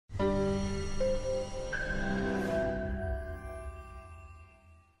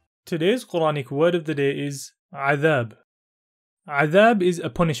Today's Quranic word of the day is adhab. Adhab is a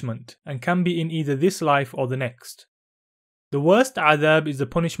punishment and can be in either this life or the next. The worst adhab is the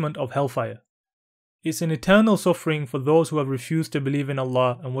punishment of hellfire. It's an eternal suffering for those who have refused to believe in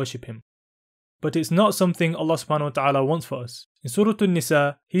Allah and worship Him. But it's not something Allah subhanahu wa ta'ala wants for us. In Surah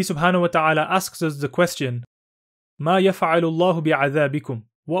An-Nisa, He subhanahu wa ta'ala asks us the question, مَا يَفْعَلُ اللَّهُ بِعَذَابِكُمْ?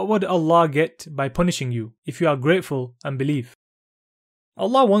 What would Allah get by punishing you if you are grateful and believe?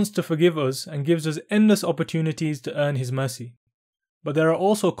 Allah wants to forgive us and gives us endless opportunities to earn His mercy. But there are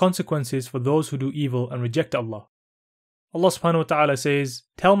also consequences for those who do evil and reject Allah. Allah subhanahu wa ta'ala says,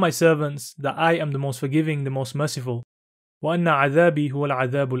 "Tell my servants that I am the most forgiving, the most merciful, وَأَنَّ عَذَابِي هُوَ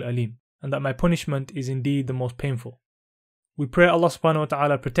الْعَذَابُ الْأَلِيمُ, and that my punishment is indeed the most painful." We pray Allah subhanahu wa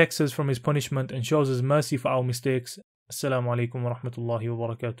ta'ala protects us from His punishment and shows us mercy for our mistakes. Assalamu alaikum wa rahmatullahi wa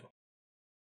barakatuh.